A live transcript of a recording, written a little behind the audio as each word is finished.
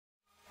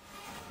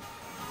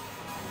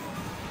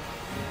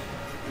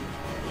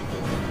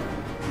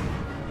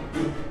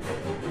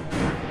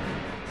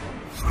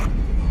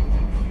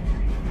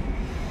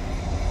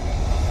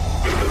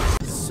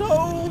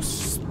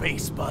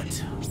Space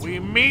Butt. We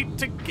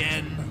meet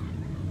again.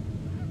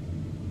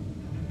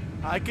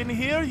 I can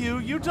hear you.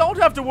 You don't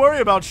have to worry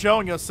about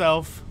showing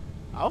yourself.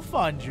 I'll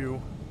find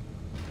you.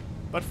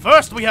 But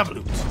first, we have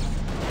loot.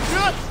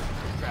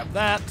 Grab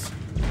that.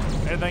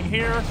 Anything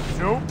here?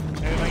 Nope.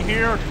 Anything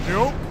here?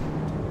 Nope.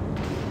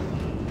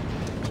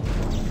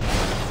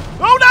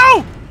 Oh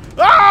no!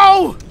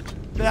 Oh!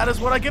 That is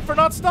what I get for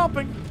not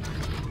stomping.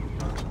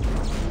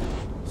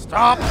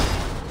 Stop.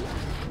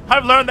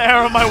 I've learned the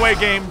error of my way,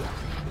 game.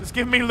 Just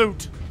give me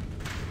loot.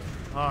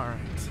 Alright.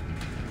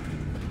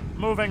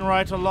 Moving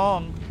right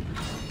along.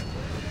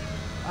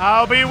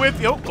 I'll be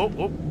with you.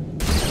 Oh.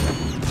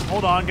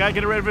 Hold on, gotta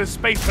get rid of his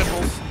space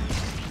pimples.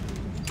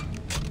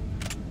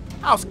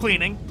 House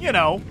cleaning, you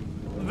know.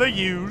 The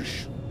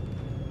huge.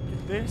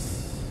 Get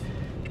this.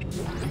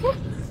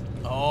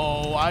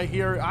 Oh, I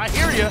hear you.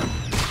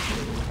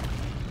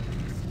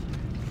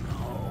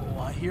 Oh,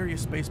 I hear you,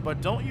 Space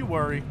Bud. Don't you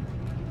worry.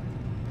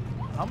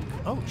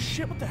 Oh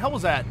shit! What the hell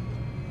was that?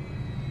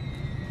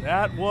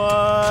 That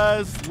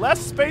was less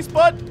Space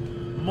Bud,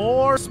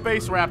 more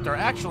Space Raptor.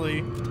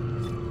 Actually,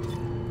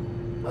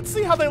 let's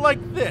see how they like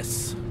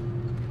this.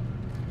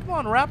 Come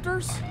on,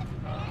 Raptors.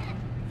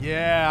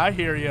 Yeah, I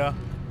hear ya.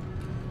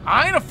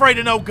 I ain't afraid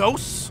of no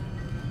ghosts.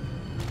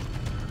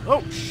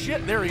 Oh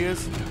shit! There he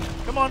is.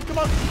 Come on, come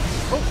on.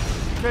 Oh,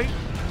 okay.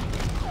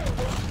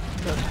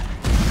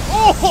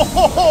 Oh, ho,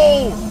 ho,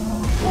 ho.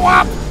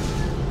 Whop!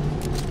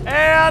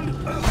 And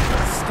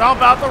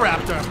stomp out the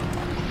raptor.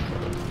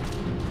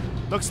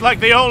 Looks like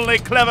the only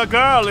clever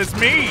girl is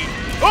me.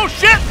 Oh,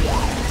 shit!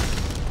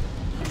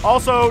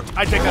 Also,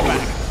 I take that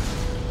back.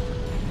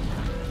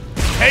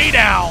 Stay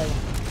down.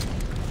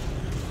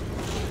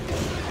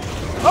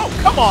 Oh,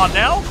 come on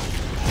now.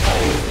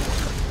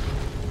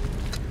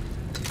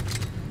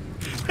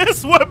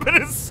 This weapon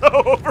is so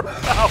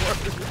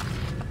overpowered.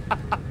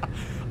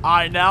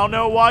 I now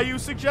know why you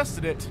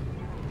suggested it.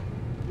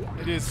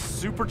 It is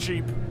super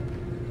cheap.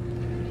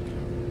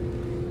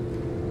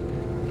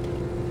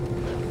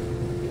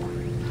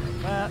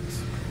 That.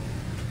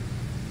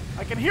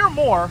 I can hear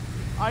more.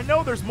 I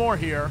know there's more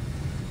here.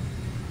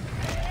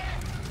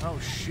 Oh,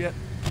 shit.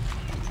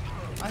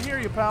 I hear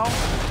you, pal.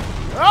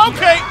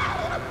 Okay!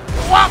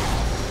 Whop!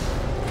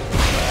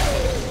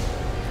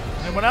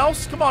 Anyone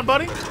else? Come on,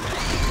 buddy.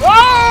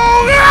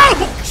 Oh,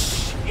 no!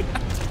 Shit.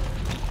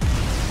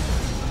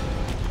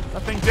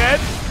 Nothing dead?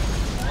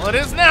 Well, it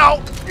is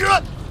now.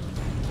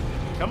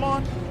 Come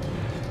on.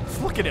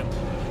 Look at him.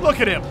 Look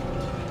at him.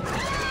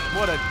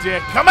 What a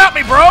dick. Come at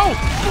me, bro!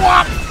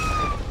 Whop!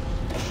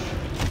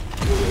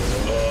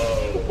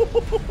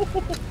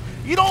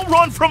 You don't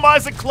run from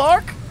Isaac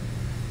Clarke.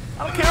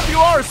 I don't care if you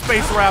are a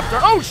space raptor.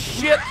 Oh,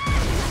 shit!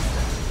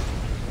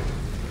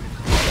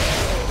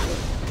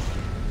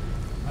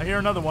 I hear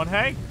another one.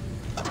 Hey?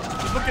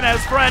 He's looking at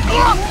his friend.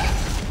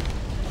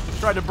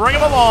 Tried to bring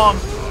him along.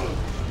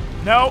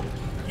 No,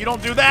 you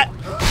don't do that.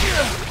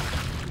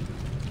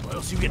 Or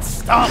else you get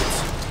stomped.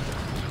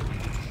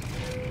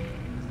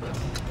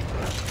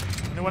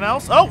 Anyone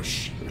else? Oh,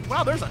 shit.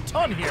 Wow, there's a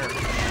ton here.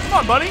 Come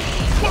on, buddy.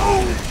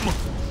 Boom!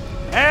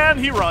 And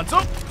he runs.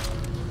 Oh!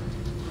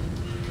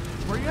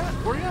 Where you at?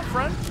 Where you at,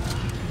 friend?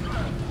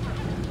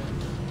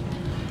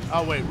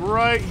 Oh, wait.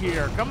 Right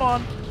here. Come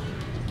on.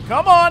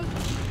 Come on!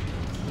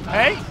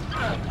 Hey?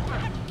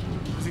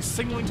 Is he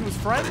signaling to his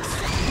friends?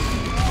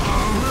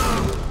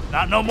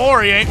 Not no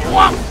more, he ain't.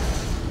 Whoa!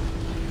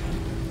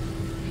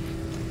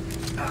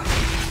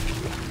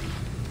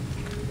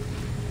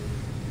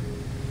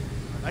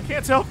 I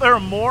can't tell if there are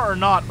more or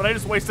not, but I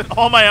just wasted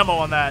all my ammo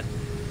on that.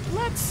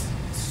 Let's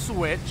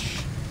switch.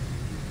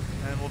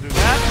 And we'll do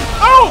that.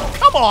 Oh,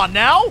 come on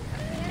now!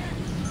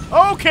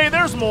 Okay,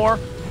 there's more.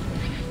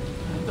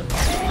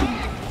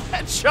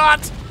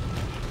 Headshot!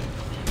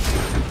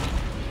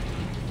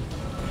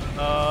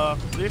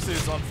 This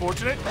is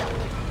unfortunate.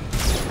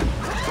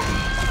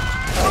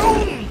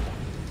 Boom!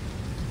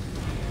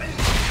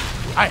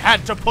 I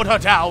had to put her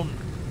down.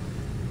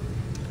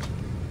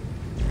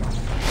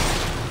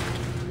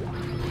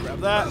 Grab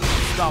that.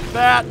 Stop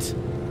that.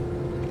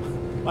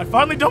 Am I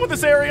finally done with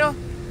this area?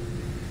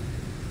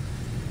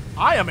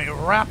 I am a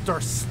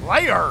raptor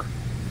slayer.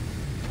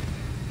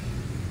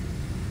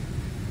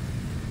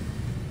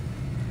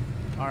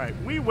 Alright,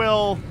 we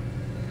will...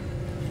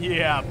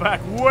 Yeah,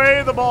 back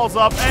way the balls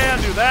up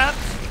and do that.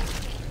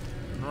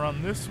 And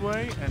run this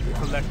way and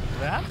collect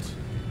that.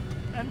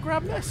 And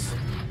grab this.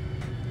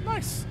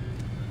 Nice.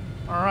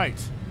 Alright.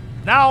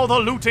 Now the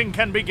looting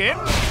can begin.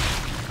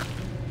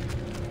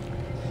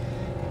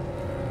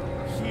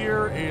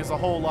 Here is a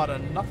whole lot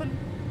of nothing.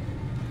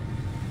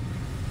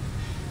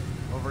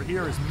 Over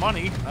here is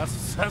money.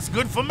 That's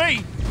good for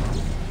me.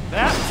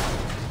 That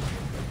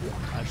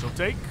I shall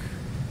take.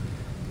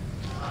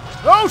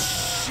 Oh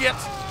shit!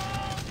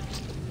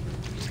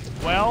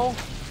 Well,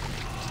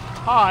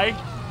 hi.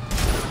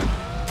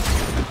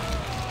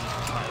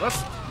 All right,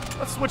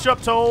 let's switch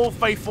up to Old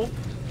Faithful.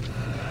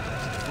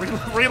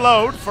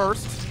 Reload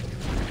first.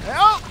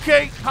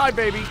 Okay, hi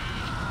baby.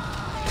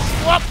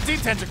 Whoop,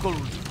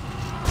 detentacled.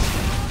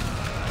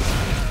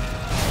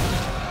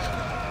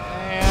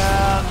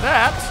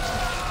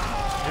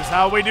 Here's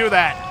how we do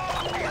that.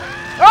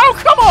 Oh,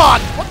 come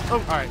on! What? Oh,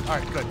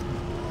 alright, good.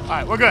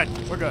 Alright, we're good.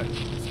 We're good.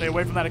 Stay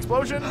away from that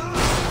explosion.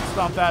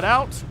 Stomp that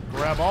out.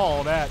 Grab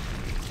all that.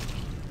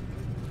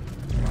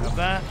 Grab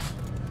that.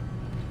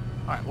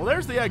 Alright, well,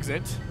 there's the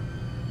exit.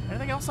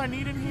 Anything else I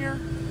need in here?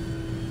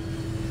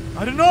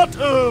 I did not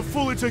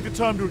fully take the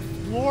time to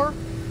explore.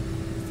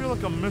 I feel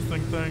like I'm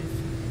missing things.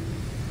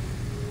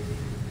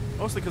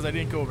 Mostly because I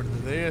didn't go over to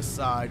this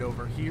side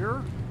over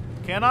here.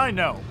 Can I?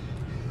 No.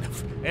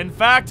 In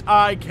fact,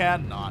 I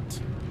cannot.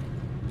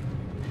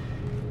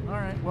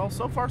 Alright, well,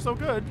 so far so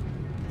good.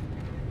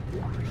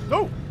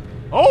 Oh!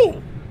 Oh!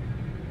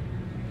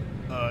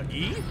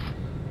 E?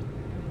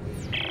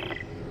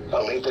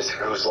 Only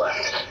Visceral who's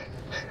left.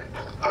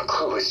 Our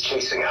crew is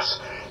chasing us.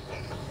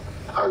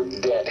 Our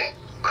dead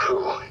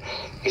crew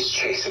is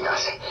chasing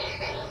us.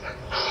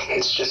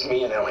 It's just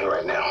me and Ellie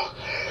right now.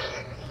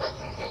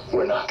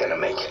 We're not gonna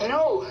make it.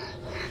 No!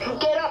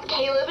 Get up,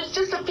 Caleb. It's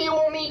just a few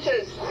more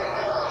meters.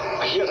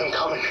 I hear them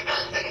coming.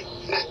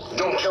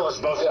 Don't kill us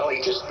both,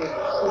 Ellie. Just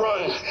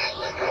run.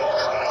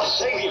 I'll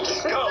save you.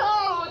 Just go.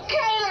 No,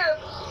 Caleb!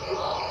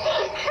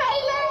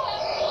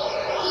 Caleb!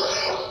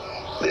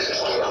 This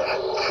is Caleb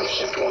from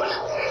Shift 1.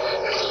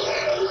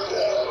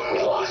 We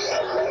lost.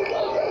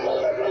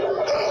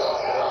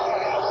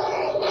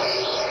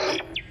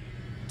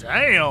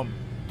 Damn.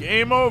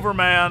 Game over,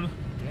 man.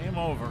 Game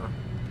over.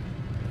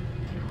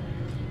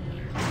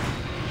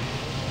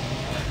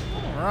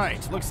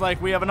 Alright, looks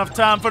like we have enough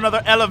time for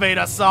another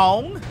elevator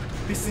song.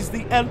 This is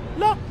the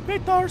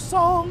elevator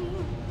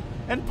song.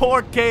 And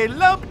poor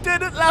Caleb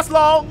didn't last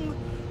long.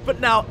 But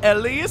now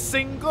Ellie is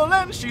single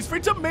and she's free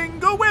to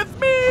mingle with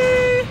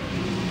me.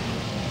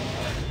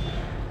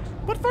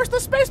 But first the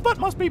space butt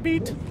must be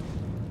beat.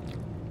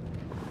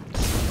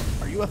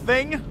 Are you a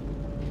thing?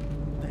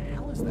 What the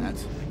hell is that?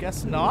 I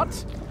guess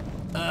not.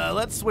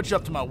 Let's switch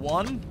up to my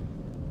one.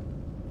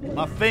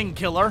 My thing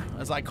killer,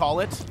 as I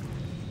call it.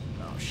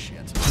 Oh, shit.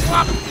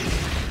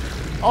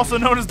 Also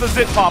known as the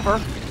Zit Popper.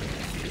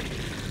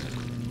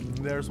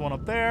 There's one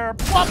up there.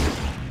 Plop.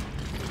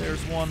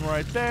 There's one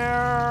right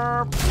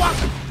there. Plop.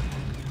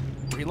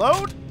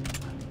 Reload.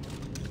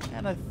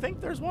 And I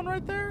think there's one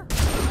right there.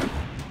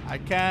 I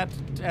can't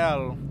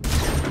tell.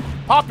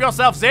 Pop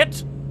yourself,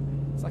 Zit!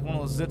 It's like one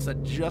of those Zits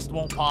that just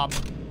won't pop.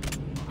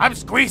 I'm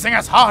squeezing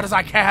as hard as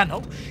I can.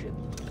 Oh, shit.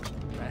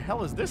 What the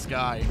hell is this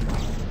guy?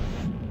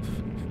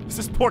 This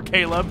is poor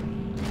Caleb.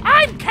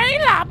 I'm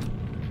Caleb!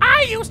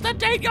 I used to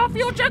date your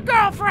future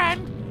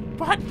girlfriend,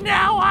 but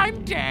now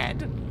I'm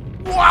dead.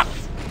 What?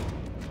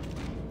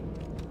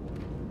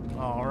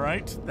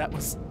 Alright, that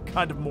was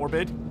kind of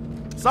morbid.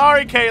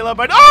 Sorry, Caleb,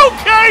 but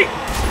okay!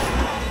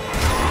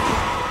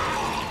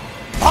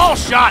 Ball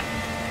shot!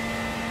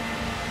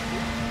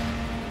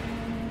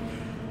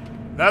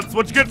 That's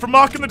what you get for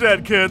mocking the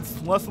dead,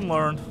 kids. Lesson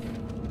learned.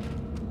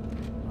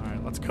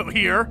 Alright, let's go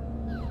here.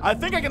 I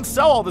think I can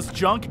sell all this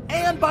junk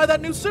and buy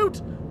that new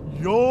suit.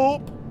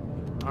 Yup.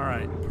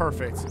 Alright,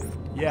 perfect.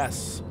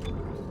 Yes.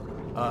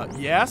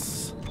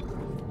 Yes.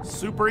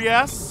 Super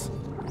yes.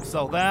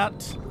 Sell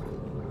that.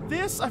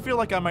 This, I feel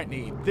like I might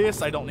need.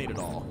 This, I don't need at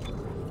all.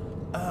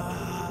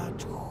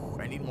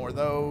 I need more of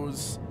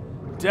those.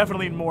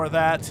 Definitely need more of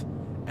that.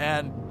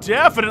 And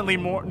definitely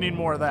need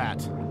more of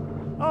that.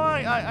 Oh,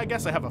 I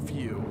guess I have a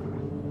few.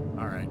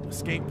 Alright,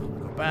 escape.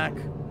 Go back.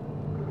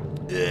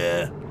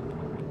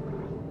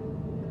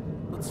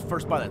 Let's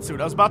first buy that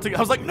suit. I was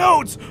like,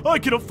 nodes! I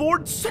can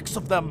afford 6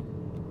 of them!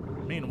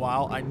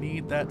 Meanwhile, I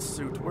need that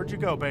suit. Where'd you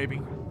go,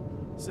 baby?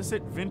 Is this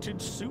it?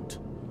 Vintage suit?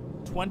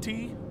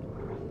 20?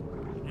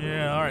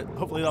 Yeah, alright.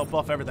 Hopefully that'll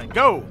buff everything.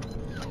 Go!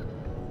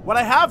 What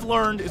I have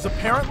learned is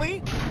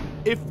apparently,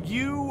 if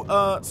you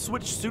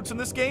switch suits in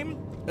this game,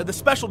 the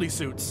specialty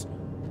suits,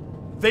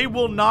 they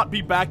will not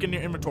be back in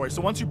your inventory.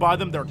 So once you buy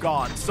them, they're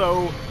gone.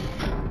 So,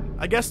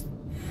 I guess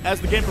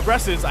as the game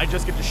progresses, I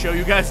just get to show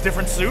you guys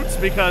different suits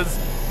because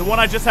the one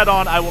I just had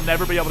on, I will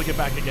never be able to get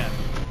back again.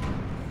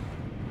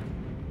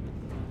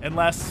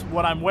 Unless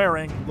what I'm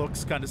wearing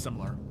looks kind of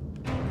similar.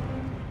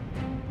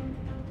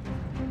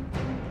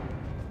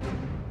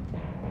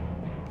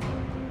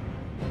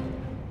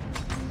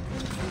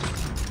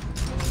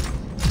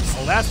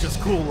 Oh, that's just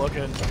cool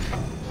looking.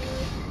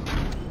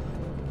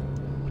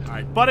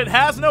 Alright, but it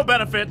has no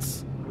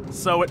benefits,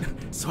 so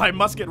I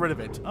must get rid of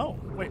it. Oh,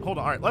 wait, hold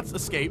on. Alright, let's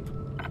escape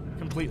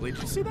completely.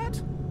 Did you see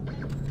that?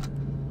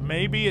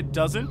 Maybe it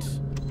doesn't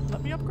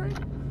let me upgrade?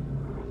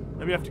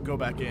 Maybe I have to go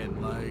back in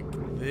like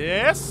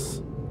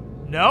this?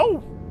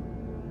 No?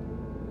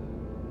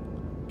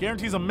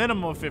 Guarantees a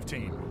minimum of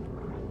 15.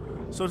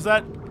 So does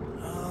that...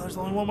 there's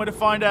only one way to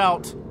find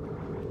out.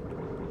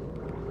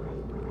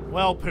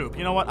 Well, poop.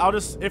 You know what? I'll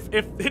just... If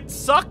it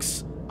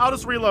sucks, I'll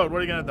just reload.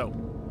 What are you gonna do?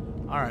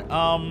 Alright,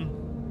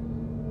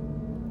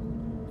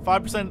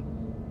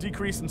 5%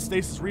 decrease in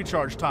stasis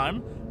recharge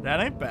time. That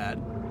ain't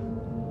bad.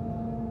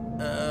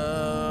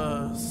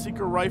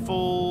 Seeker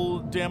rifle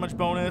damage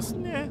bonus.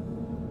 Nah.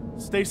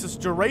 Stasis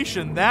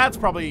duration. That's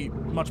probably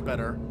much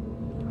better.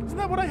 Isn't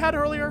that what I had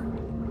earlier?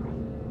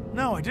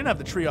 No, I didn't have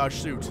the triage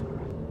suit.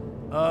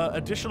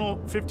 Additional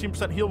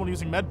 15% heal when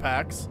using med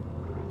packs.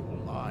 Oh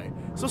my.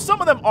 So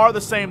some of them are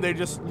the same, they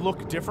just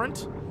look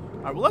different.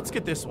 Alright, well, let's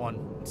get this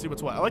one. Let's see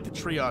what's what. I like the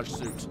triage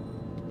suit.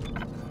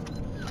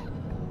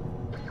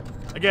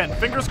 Again,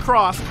 fingers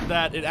crossed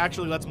that it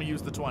actually lets me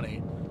use the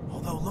 20.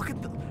 Although, look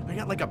at the... I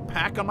got like a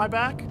pack on my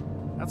back?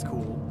 That's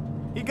cool.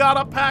 He got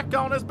a pack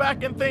on his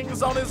back and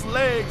things on his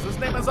legs. His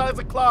name is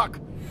Isaac Clarke.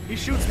 He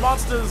shoots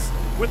monsters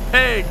with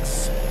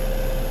pegs.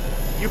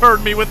 You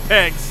heard me, with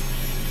pegs.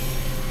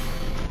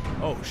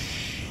 Oh,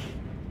 shh.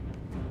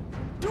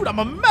 Dude, I'm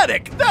a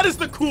medic. That is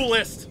the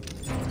coolest.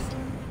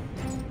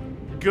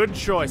 Good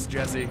choice,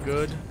 Jesse.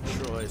 Good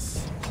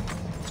choice.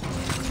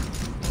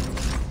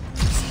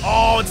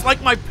 Oh, it's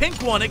like my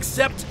pink one,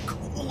 except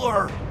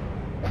cooler.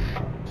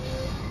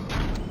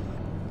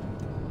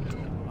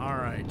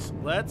 Alright,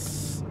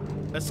 let's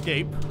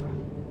escape.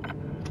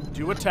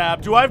 Do a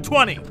tab. Do I have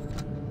 20?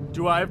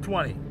 Do I have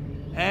 20?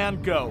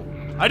 And go.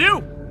 I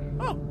do!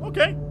 Oh,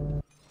 okay.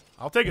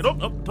 I'll take it. Oh,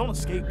 oh, don't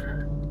escape.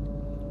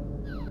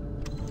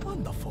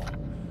 Wonderful.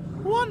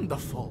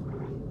 Wonderful.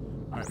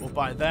 Alright, we'll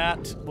buy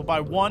that. We'll buy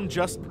one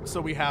just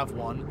so we have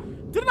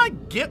one. Didn't I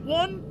get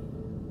one?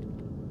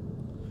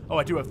 Oh,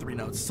 I do have 3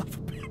 notes. Son of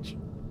a bitch.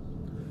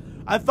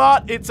 I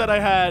thought it said I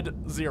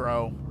had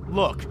 0.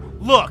 Look.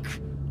 Look.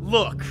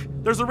 Look.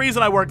 There's a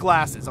reason I wear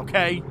glasses,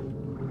 okay?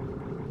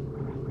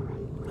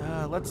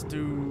 Let's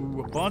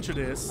do a bunch of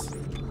this.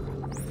 Then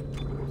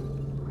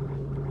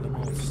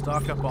we'll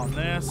stock up on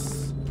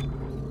this.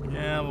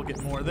 Yeah, we'll get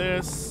more of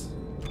this.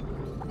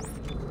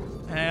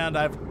 And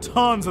I have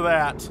tons of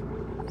that. So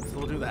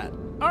we'll do that.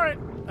 Alright.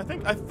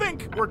 I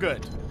think we're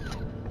good.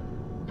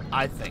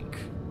 I think.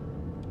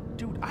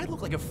 Dude, I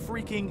look like a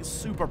freaking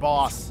super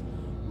boss.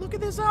 Look at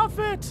this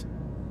outfit.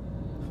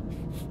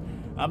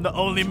 I'm the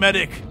only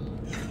medic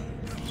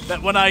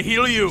that when I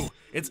heal you,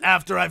 it's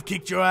after I've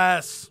kicked your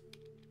ass.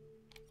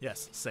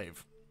 Yes,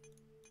 save.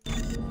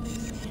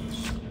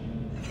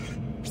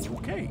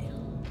 Okay.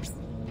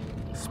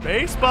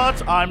 Space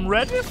Butt, I'm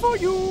ready for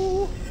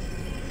you.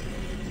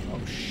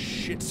 Oh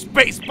shit,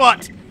 Space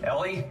Butt!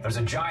 Ellie, there's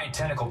a giant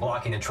tentacle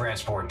blocking the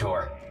transport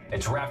door.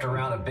 It's wrapped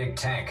around a big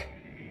tank.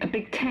 A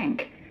big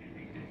tank?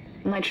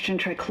 Nitrogen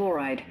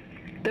trichloride.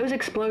 Those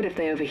explode if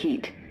they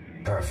overheat.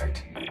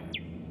 Perfect.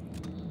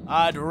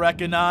 I'd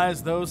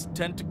recognize those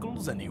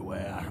tentacles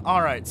anywhere.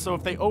 Alright, so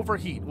if they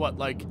overheat, what,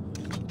 like,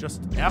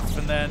 just F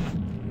and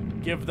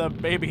then give the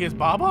baby his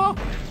baba?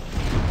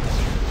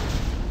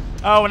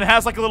 Oh, and it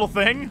has like a little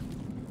thing?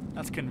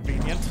 That's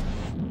convenient.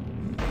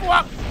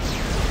 Whoop!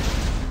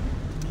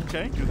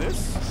 Okay, do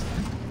this.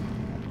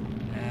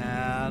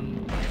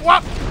 And...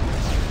 whoop!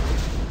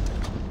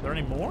 Are there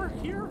any more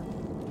here?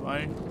 Do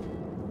I...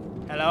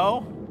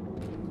 hello?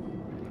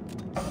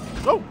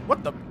 Oh,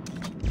 what the...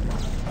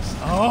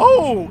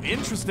 oh,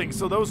 interesting.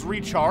 So those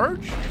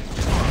recharge?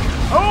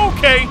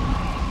 Okay.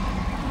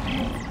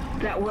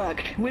 That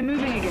worked. We're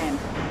moving again.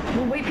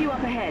 We'll wait for you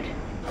up ahead.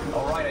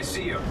 All right, I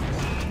see you.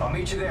 I'll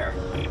meet you there.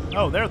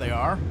 Oh, there they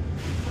are.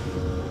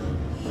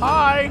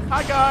 Hi.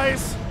 Hi,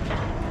 guys.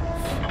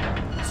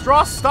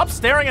 Stross, stop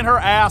staring at her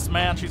ass,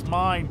 man. She's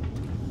mine.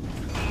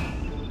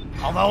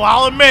 Although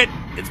I'll admit,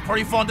 it's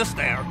pretty fun to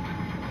stare.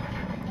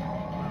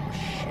 Oh,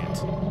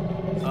 shit.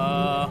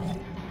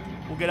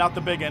 We'll get out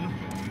the biggin.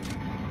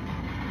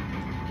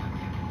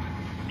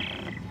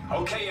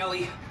 Okay,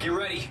 Ellie, get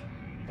ready.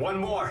 One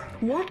more.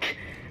 What?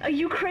 Are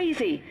you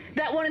crazy?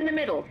 That one in the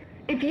middle.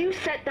 If you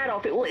set that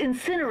off, it will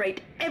incinerate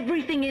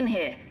everything in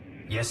here.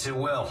 Yes, it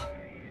will.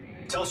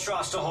 Tell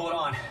Strauss to hold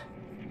on.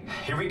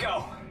 Here we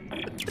go.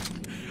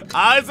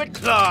 Isaac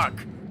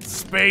Clarke,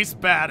 space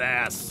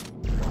badass.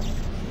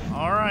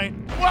 All right.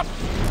 Whoop.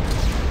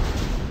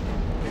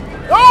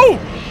 Oh!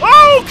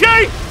 Oh,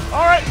 okay!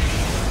 All right.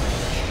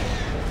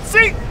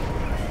 See?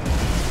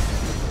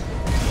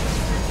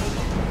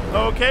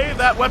 Okay,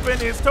 that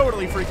weapon is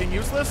totally freaking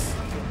useless.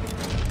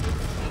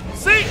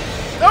 See?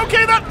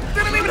 Okay, that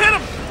didn't even hit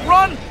him!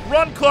 Run!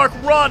 Run, Clarke,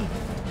 run!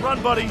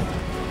 Run, buddy.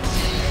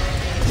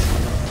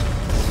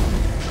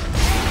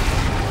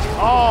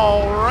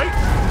 Alright.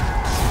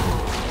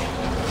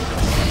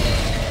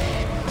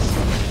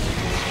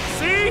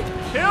 See?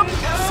 Him?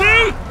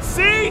 See?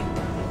 See?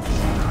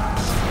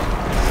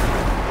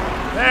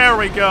 There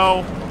we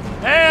go.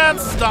 And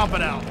stomp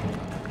it out.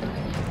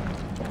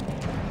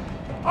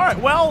 Alright,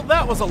 well,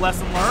 that was a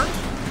lesson learned.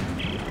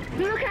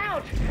 Look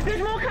out! There's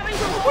more coming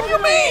from What do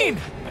you mean?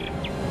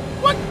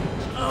 What?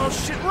 Oh,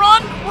 shit.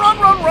 Run! Run,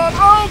 run, run!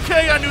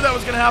 Okay, I knew that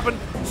was gonna happen.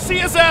 See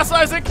his ass,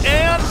 Isaac,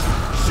 and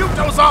shoot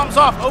those arms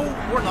off. Oh,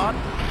 we're not.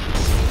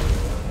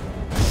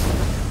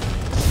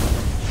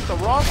 The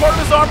wrong part of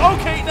his arm.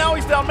 Okay, now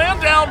he's down. Man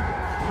down.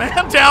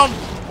 Man down.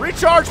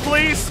 Recharge,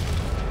 please.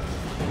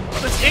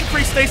 Let's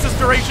increase stasis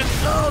duration.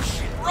 Oh,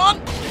 shit.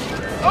 Run!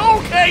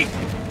 Okay!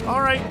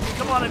 Alright,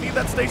 come on, I need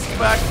that stasis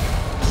back.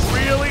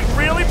 Really,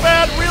 really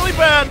bad, really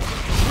bad.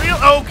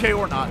 Okay,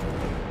 or not.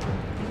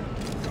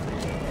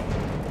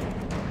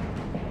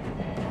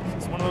 Is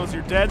this one of those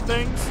you're dead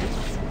things?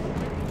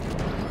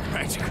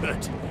 Alright,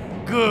 good.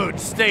 Good,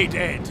 stay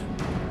dead.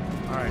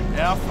 Alright, Alright,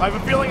 yeah, I have a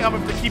feeling I'm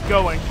going to keep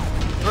going.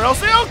 Or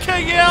else,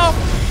 okay, yeah!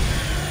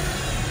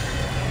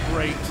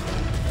 Great.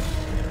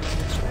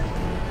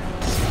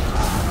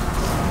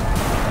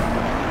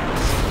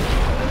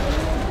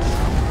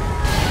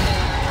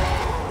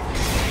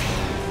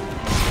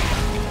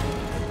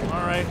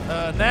 Alright,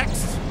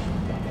 next.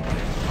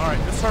 Alright,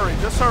 just hurry,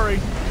 just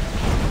hurry.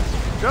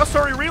 Just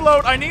hurry,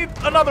 reload. I need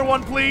another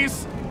one,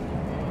 please.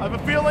 I have a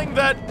feeling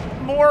that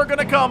more are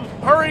gonna come.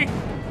 Hurry.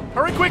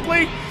 Hurry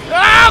quickly.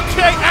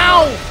 Okay,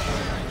 ow!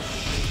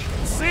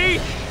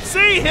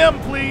 See him,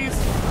 please.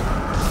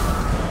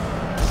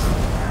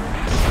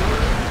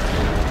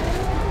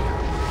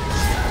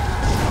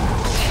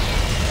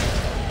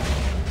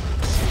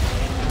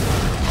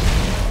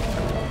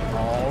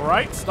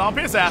 Alright, stomp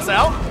his ass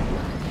out.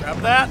 Grab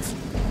that.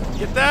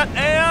 Get that,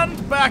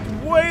 and back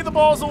way the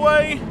balls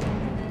away.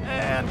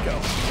 And go.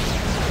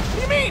 What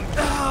do you mean?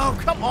 Oh,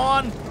 come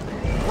on.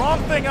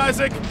 Wrong thing,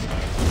 Isaac.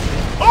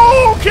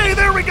 Okay,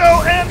 there we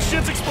go, and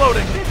shit's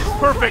exploding.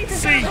 Perfect.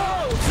 See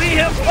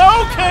him.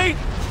 Okay.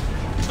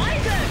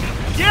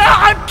 Isaac! Yeah,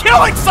 I'm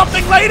killing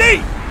something,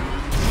 lady.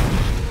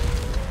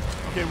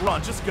 Okay,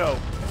 run. Just go.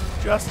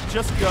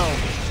 Just go.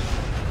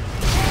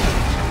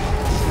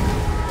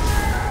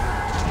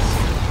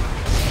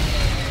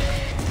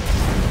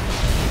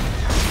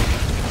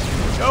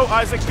 Go,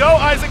 Isaac. Go,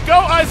 Isaac. Go,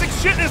 Isaac.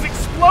 Shit is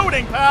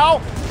exploding,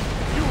 pal.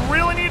 You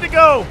really need to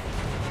go.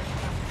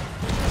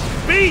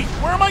 B,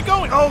 where am I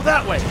going? Oh,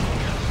 that way.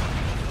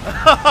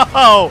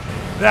 Oh,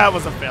 that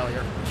was a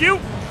failure. Q.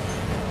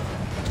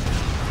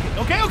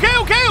 Okay.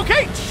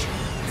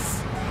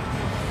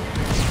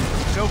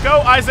 Jeez.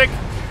 Go, Isaac.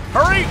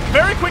 Hurry,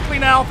 very quickly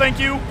now, thank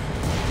you.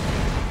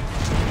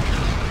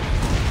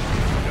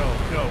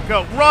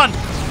 Go. Run,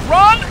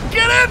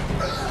 get in.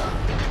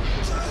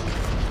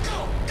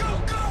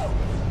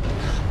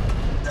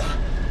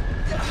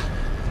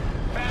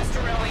 Faster,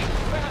 Ellie,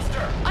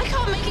 faster. I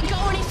can't make it go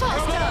any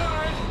faster.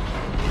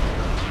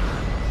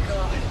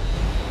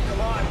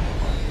 Come on.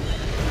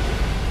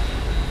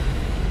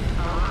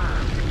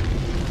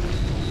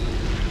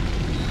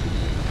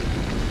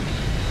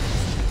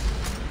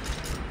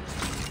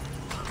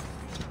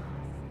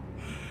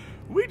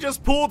 We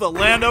just pulled a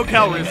Lando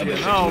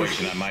Calrissian. Oh,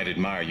 I might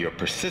admire your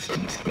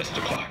persistence,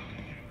 Mr. Clarke.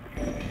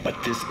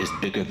 But this is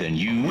bigger than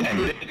you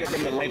and bigger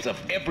than the lives of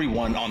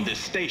everyone on this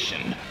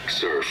station.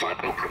 Sir,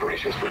 final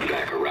preparations for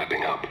attack are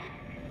wrapping up.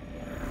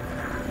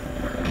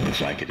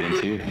 Looks like it ends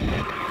here.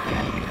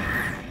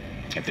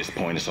 At this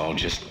point, it's all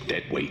just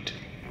dead weight.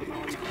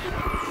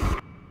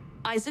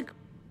 Isaac,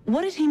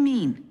 what did he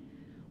mean?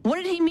 What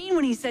did he mean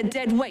when he said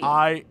dead weight?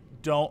 I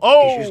don't.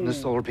 Oh! He's using the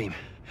solar beam.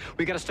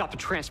 We gotta stop the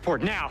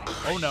transport now.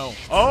 Oh no.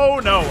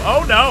 Oh no.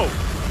 Oh no.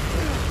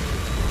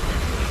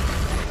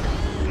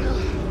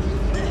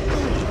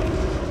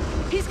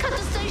 He's cut the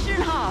station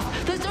in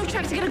half. There's no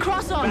track to get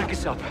across on. Back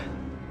us up.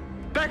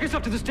 Back us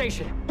up to the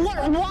station.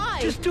 What? Why?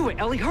 Just do it,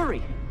 Ellie.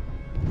 Hurry.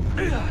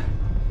 The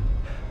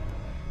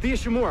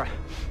Ishimura.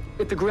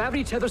 If the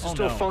gravity tethers are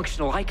still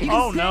functional, I can... You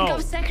can send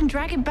GovSec and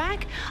drag it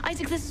back?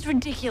 Isaac, this is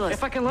ridiculous.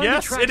 If I can learn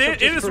the track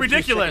it is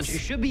ridiculous. Seconds, you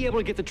should be able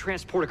to get the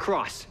transport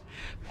across.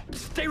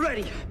 Stay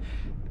ready.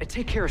 And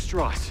take care of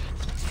Strauss.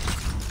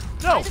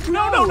 No, Isaac,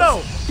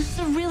 no. This is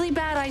a really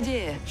bad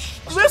idea.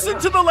 Listen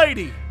to the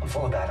lady. I'm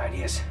full of bad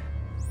ideas.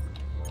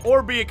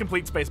 Or be a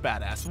complete space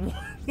badass.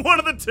 One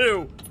of the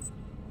two.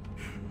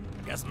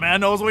 Guess the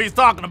man knows what he's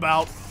talking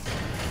about.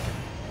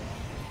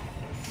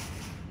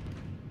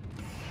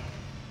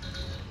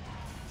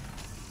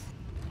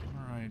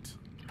 Alright.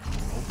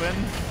 Open.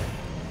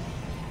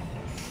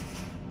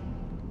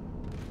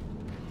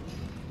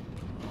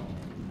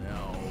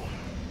 No.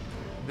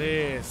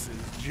 This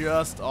is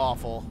just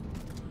awful.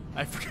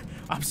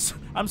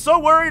 I'm so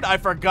worried I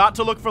forgot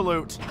to look for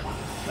loot.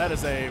 That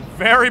is a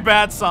very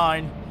bad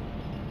sign.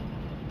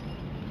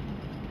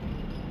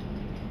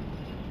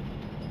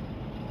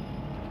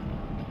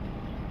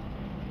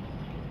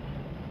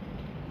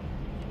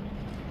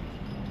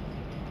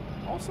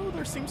 Also,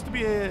 there seems to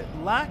be a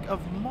lack of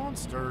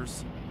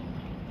monsters,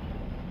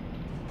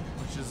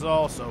 which is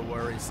also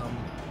worrisome.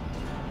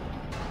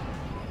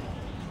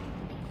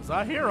 Because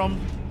I hear them.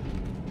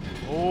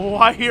 Oh,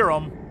 I hear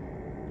them.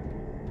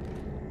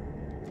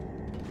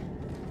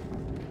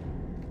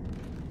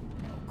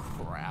 Oh,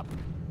 crap.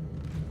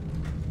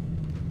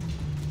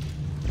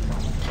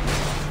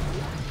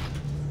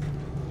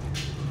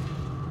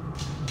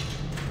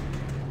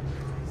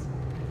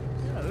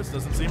 Yeah, this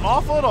doesn't seem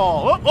awful at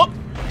all. Oh.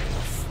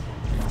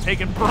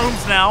 Taking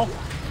brooms now.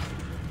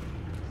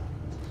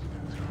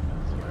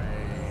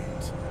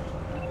 Great.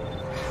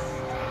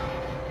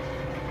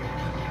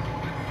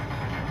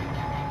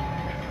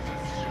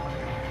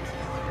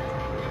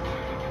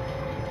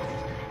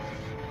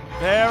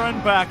 There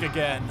and back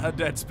again. A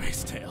Dead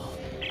Space tale.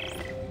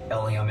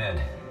 Ellie, I'm in.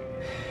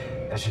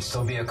 There should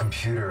still be a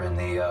computer in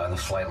the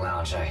flight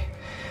lounge. I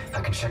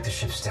can check the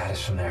ship's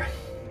status from there.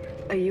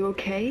 Are you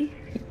okay?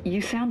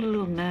 You sound a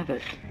little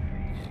nervous.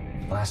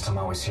 Last time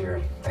I was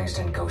here, things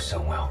didn't go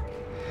so well.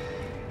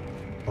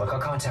 Look, I'll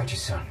contact you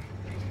soon.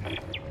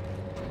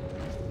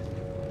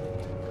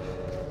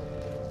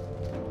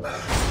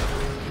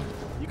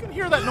 You can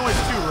hear that noise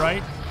too,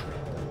 right?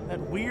 That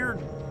weird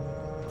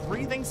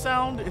breathing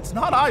sound. It's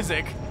not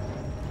Isaac.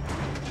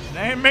 It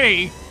ain't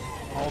me.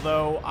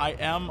 Although I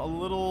am a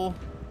little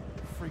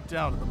freaked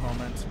out at the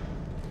moment.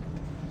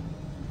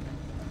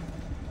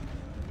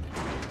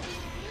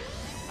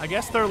 I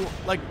guess they're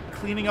like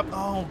cleaning up.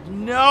 Oh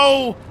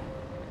no!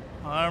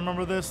 I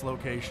remember this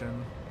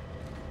location.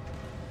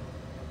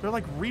 They're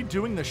like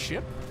redoing the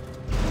ship?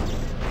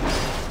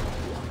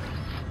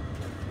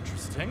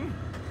 Interesting.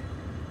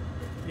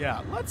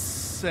 Yeah, let's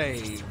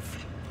save.